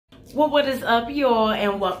Well, what is up, y'all,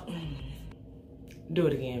 and do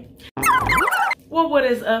it again. Well, what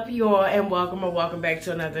is up, y'all, and welcome back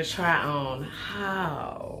to another try on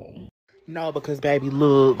haul. No, because baby,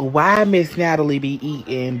 look, why Miss Natalie be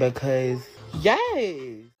eating? Because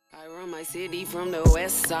yes. I run my city from the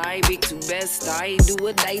west side, big to best, I do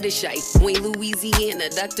a day to shy. Wayne, Louisiana,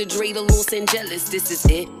 Dr. Dre to Los Angeles, this is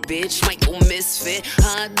it, bitch. Michael Misfit,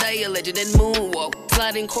 hard day, a legend and moonwalk.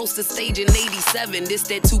 Sliding close to stage in 87, this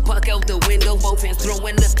that Tupac out the window. Both hands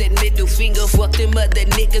throwing up that middle finger. Fuck them other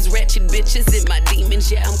niggas, ratchet bitches in my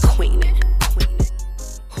demons, yeah, I'm queening.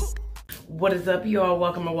 What is up, y'all?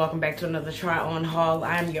 Welcome back to another try on haul.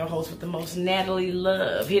 I'm your host with the most, Natalie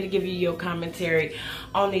Love, here to give you your commentary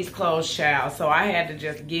on these clothes, child. So I had to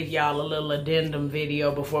just give y'all a little addendum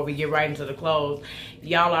video before we get right into the clothes.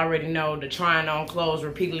 Y'all already know the trying on clothes,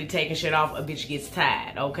 repeatedly taking shit off, a bitch gets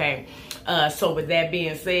tired, okay? So with that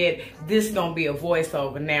being said, this is gonna be a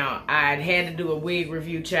voiceover. Now, I had to do a wig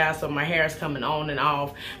review, child, so my hair is coming on and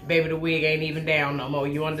off. Baby, the wig ain't even down no more,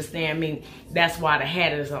 you understand me? That's why the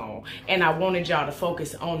hat is on. And I wanted y'all to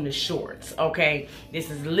focus on the shorts, okay? This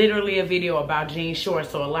is literally a video about jean shorts,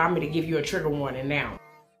 so allow me to give you a trigger warning now.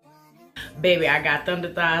 Baby, I got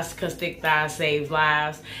thunder thighs because thick thighs save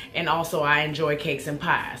lives, and also I enjoy cakes and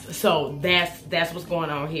pies. So that's what's going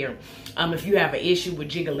on here. If you have an issue with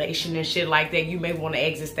jigulation and shit like that, you may want to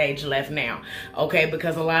exit stage left now, okay?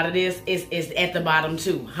 Because a lot of this is at the bottom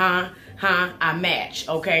too, I match,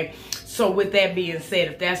 okay? So with that being said,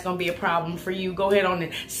 if that's gonna be a problem for you, go ahead on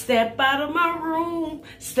and step out of my room.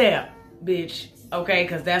 Step, bitch. Okay,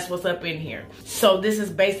 because that's what's up in here. So this is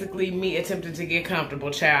basically me attempting to get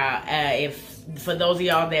comfortable, child. For those of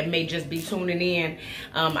y'all that may just be tuning in,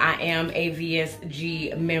 I am a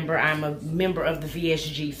VSG member. I'm a member of the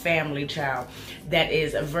VSG family, child. That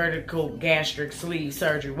is a vertical gastric sleeve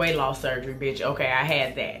surgery, weight loss surgery, bitch. Okay, I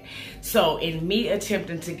had that. So in me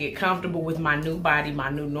attempting to get comfortable with my new body, my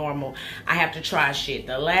new normal, I have to try shit.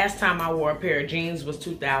 The last time I wore a pair of jeans was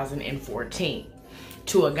 2014.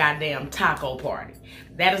 To a goddamn taco party.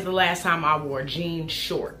 That is the last time I wore jean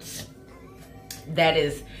shorts. That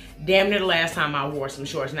is damn near the last time I wore some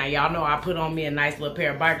shorts. Now, y'all know I put on me a nice little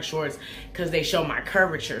pair of biker shorts because they show my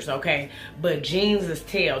curvatures, okay? But jeans is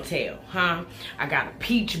telltale, huh? I got a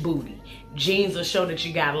peach booty. Jeans will show that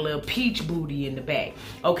you got a little peach booty in the back.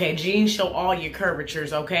 Okay, jeans show all your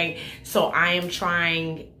curvatures, okay? So I am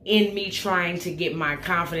trying to get my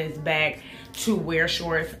confidence back to wear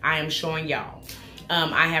shorts. I am showing y'all.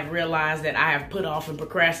 I have realized that I have put off and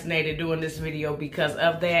procrastinated doing this video because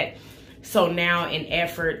of that. So now in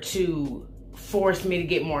effort to force me to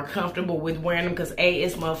get more comfortable with wearing them, because A,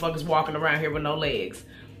 it's motherfuckers walking around here with no legs.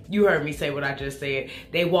 You heard me say what I just said.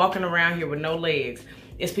 They walking around here with no legs.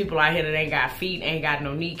 It's people out here that ain't got feet, ain't got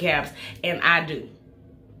no kneecaps, and I do.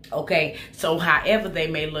 Okay, so however they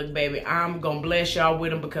may look, baby, I'm gonna bless y'all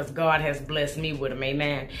with them because God has blessed me with them,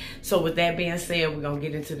 amen. So with that being said, we're gonna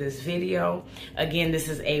get into this video. Again, this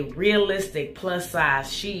is a realistic plus size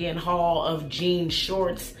Shein haul of jean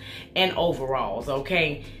shorts and overalls,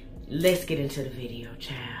 okay? Let's get into the video,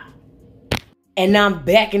 child. And I'm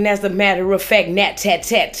back, and as a matter of fact,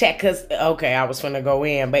 cause, okay, I was finna go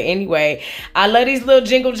in. But anyway, I love these little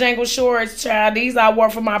jingle jangle shorts, child. These I wore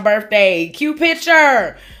for my birthday. Cute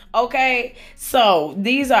picture. Okay, so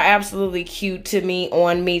these are absolutely cute to me,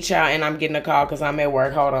 on me, child, and I'm getting a call because I'm at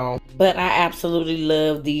work. Hold on. But I absolutely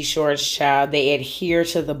love these shorts, child. They adhere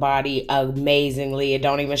to the body amazingly. It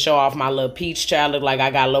don't even show off my little peach, child. Look like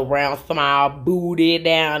I got a little round smile booty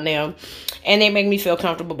down there. And they make me feel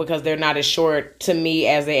comfortable because they're not as short to me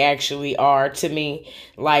as they actually are to me.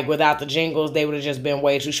 Like, without the jingles, they would have just been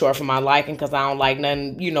way too short for my liking because I don't like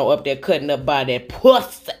nothing, you know, up there cutting up by that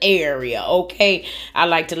puss area, okay? I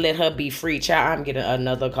like to let her be free, child. I'm getting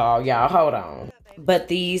another call, y'all. Hold on. But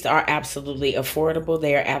these are absolutely affordable.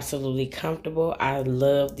 They are absolutely comfortable. I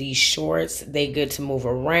love these shorts. They good to move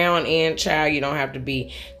around in, child. You don't have to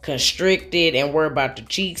be constricted and worry about the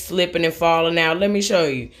cheeks slipping and falling out. Let me show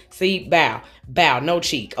you. See, bow, no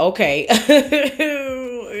cheek. Okay.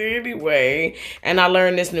 Anyway, and I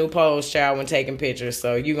learned this new pose, child, when taking pictures,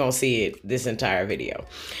 so you're gonna see it this entire video.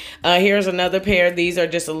 Here's another pair. These are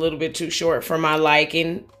just a little bit too short for my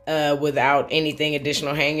liking, without anything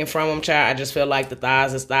additional hanging from them, child. I just feel like the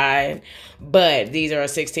thighs is thigh, but these are a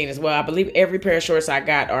 16 as well. I believe every pair of shorts I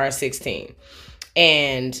got are a 16,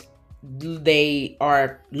 and they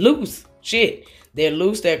are loose. Shit. They're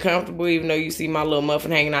loose, they're comfortable, even though you see my little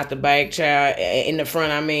muffin hanging out the back, child, in the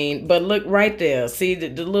front, I mean. But look right there. See, the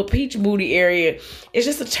little peach booty area, it's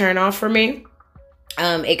just a turn off for me.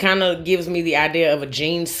 It kind of gives me the idea of a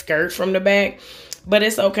jean skirt from the back. But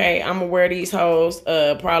it's okay. I'm gonna wear these hoes.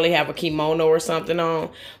 Probably have a kimono or something on.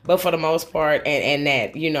 But for the most part, and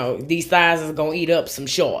that, you know, these thighs is gonna eat up some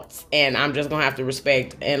shorts. And I'm just gonna have to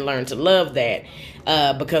respect and learn to love that.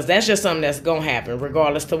 Because that's just something that's gonna happen,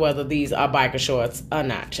 regardless to whether these are biker shorts or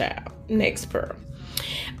not, child. Next pearl.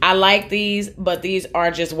 I like these, but these are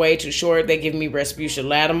just way too short. They give me Respucia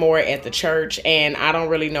Lattimore at the church, and I don't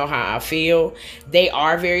really know how I feel. They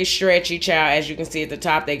are very stretchy, child. As you can see at the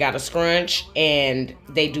top, they got a scrunch, and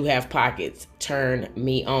they do have pockets. Turn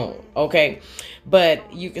me on, okay?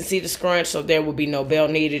 But you can see the scrunch, so there will be no belt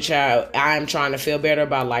needed, child. I'm trying to feel better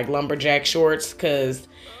about, like, lumberjack shorts, because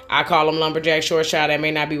I call them lumberjack shorts, child. That may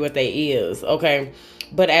not be what they is, okay?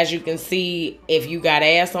 But as you can see, if you got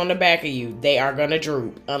ass on the back of you, they are going to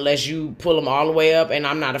droop unless you pull them all the way up. And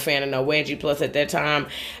I'm not a fan of no wedgie. Plus, at that time,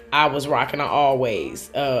 I was rocking an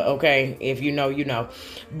always. Okay? If you know, you know.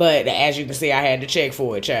 But as you can see, I had to check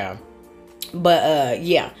for it, child. But,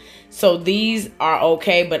 yeah. So these are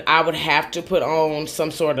okay, but I would have to put on some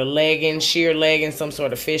sort of legging, sheer legging, some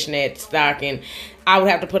sort of fishnet stocking. I would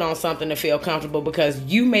have to put on something to feel comfortable, because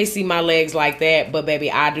you may see my legs like that, but baby,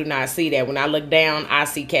 I do not see that. When I look down, I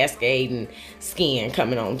see cascading skin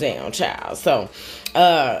coming on down, child. So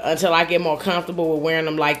until I get more comfortable with wearing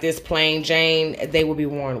them like this plain Jane, they will be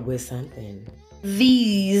worn with something.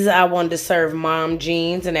 These I wanted to serve mom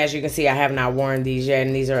jeans, and as you can see, I have not worn these yet,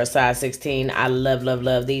 and these are a size 16. I love, love,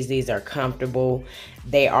 love these. These are comfortable.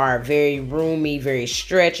 They are very roomy, very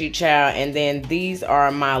stretchy, child. And then these are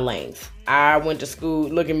my length. I went to school,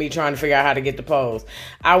 look at me trying to figure out how to get the pose.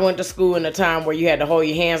 I went to school in a time where you had to hold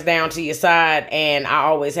your hands down to your side, and I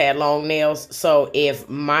always had long nails. So if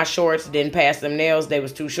my shorts didn't pass them nails, they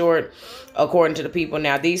was too short, according to the people.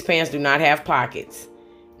 Now, these pants do not have pockets.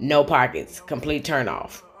 No pockets. Complete turn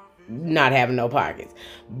off. Not having no pockets.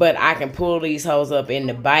 But I can pull these hoes up in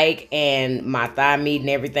the bike, and my thigh meat and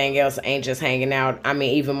everything else ain't just hanging out. I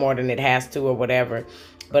mean, even more than it has to or whatever.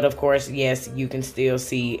 But of course, yes, you can still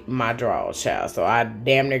see my drawers, child. So I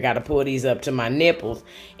damn near got to pull these up to my nipples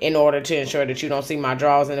in order to ensure that you don't see my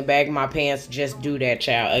drawers in the back of my pants. Just do that,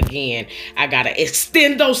 child. Again, I got to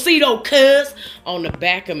extendocito cuz on the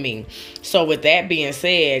back of me. So with that being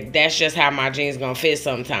said, that's just how my jeans gonna fit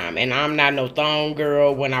sometime. And I'm not no thong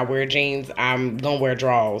girl. When I wear jeans, I'm gonna wear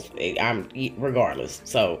drawers. I'm regardless.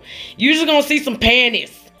 So you just gonna see some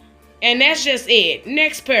panties. And that's just it.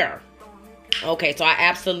 Next pair. Okay, so I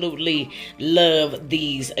absolutely love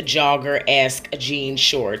these jogger-esque jean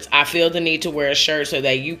shorts. I feel the need to wear a shirt so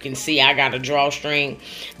that you can see I got a drawstring.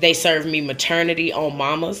 They serve me maternity on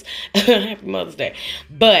mamas. Happy Mother's Day.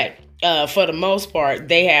 But for the most part,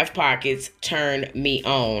 they have pockets. Turn me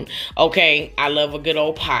on. Okay, I love a good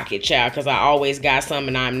old pocket, child, because I always got some,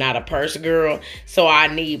 and I'm not a purse girl, so I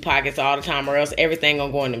need pockets all the time, or else everything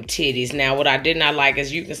gonna go in them titties. Now, what I did not like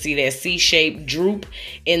is you can see that C-shaped droop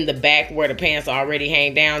in the back where the pants already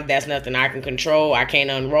hang down. That's nothing I can control. I can't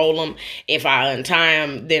unroll them. If I untie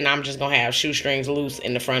them, then I'm just gonna have shoestrings loose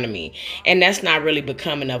in the front of me, and that's not really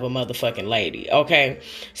becoming of a motherfucking lady. Okay,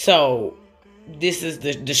 so this is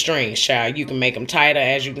the strings, child. You can make them tighter.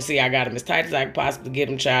 As you can see, I got them as tight as I can possibly get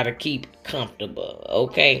them, child, to keep comfortable,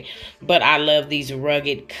 okay? But I love these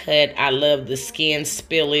rugged cut. I love the skin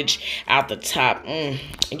spillage out the top.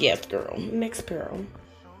 Yes, girl. Next pair.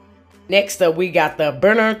 Next up, we got the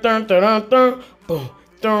burner. Boom.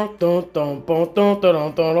 If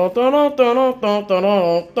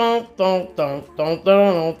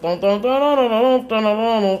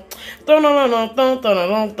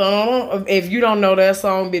you don't know that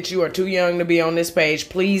song, bitch, you are too young to be on this page.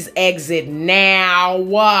 Please exit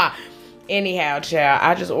now. Anyhow, child,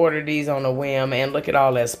 I just ordered these on a whim, and look at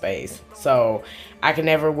all that space. So I can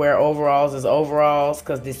never wear overalls as overalls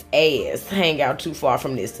because this ass hang out too far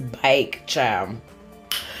from this bike, child.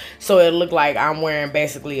 So it looked like I'm wearing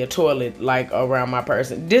basically a toilet like around my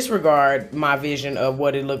person. Disregard my vision of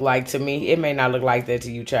what it looked like to me. It may not look like that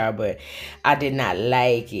to you, child, but I did not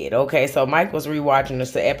like it. Okay, so Mike was rewatching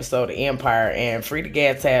this episode of Empire, and Frida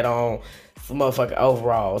Gatz had on some motherfucking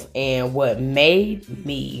overalls. And what made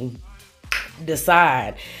me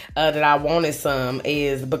decide that I wanted some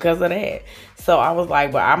is because of that. So I was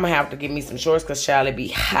like, but I'm gonna have to get me some shorts because child, it be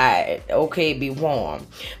hot. Okay, it be warm.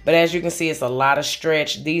 But as you can see, it's a lot of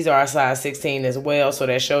stretch. These are a size 16 as well, so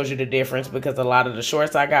that shows you the difference, because a lot of the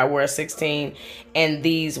shorts I got were a 16 and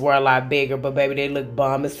these were a lot bigger. But baby, they look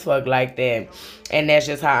bomb as fuck like that. And that's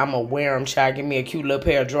just how I'm gonna wear them, child. Give me a cute little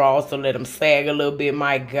pair of drawers to let them sag a little bit,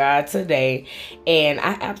 my God, today. And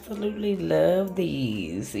I absolutely love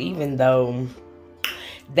these, even though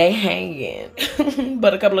they hanging.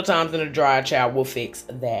 But a couple of times in the dry, child, will fix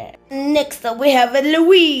that. Next up, we have a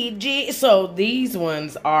Luigi. So these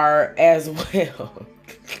ones are as well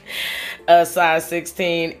a size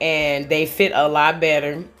 16, and they fit a lot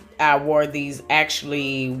better. I wore these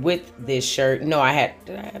actually with this shirt. No,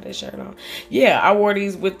 did I have this shirt on? Yeah, I wore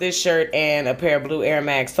these with this shirt and a pair of blue Air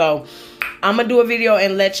Max. So I'm gonna do a video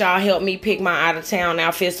and let y'all help me pick my out of town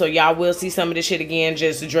outfit. So y'all will see some of this shit again,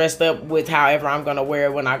 just dressed up with however I'm gonna wear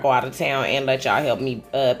it when I go out of town, and let y'all help me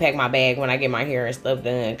pack my bag when I get my hair and stuff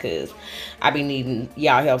done, cause I be needing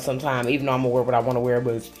y'all help sometime, even though I'm gonna wear what I want to wear,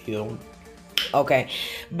 but still. Okay,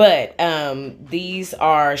 but these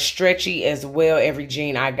are stretchy as well. Every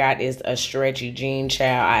jean I got is a stretchy jean,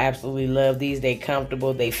 child. I absolutely love these. They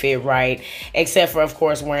comfortable, they fit right, except for, of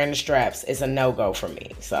course, wearing the straps. It's a no-go for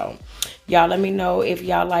me. So y'all let me know if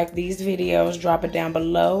y'all like these videos. Drop it down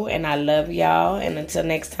below, and I love y'all. And until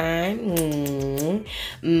next time,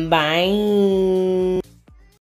 bye.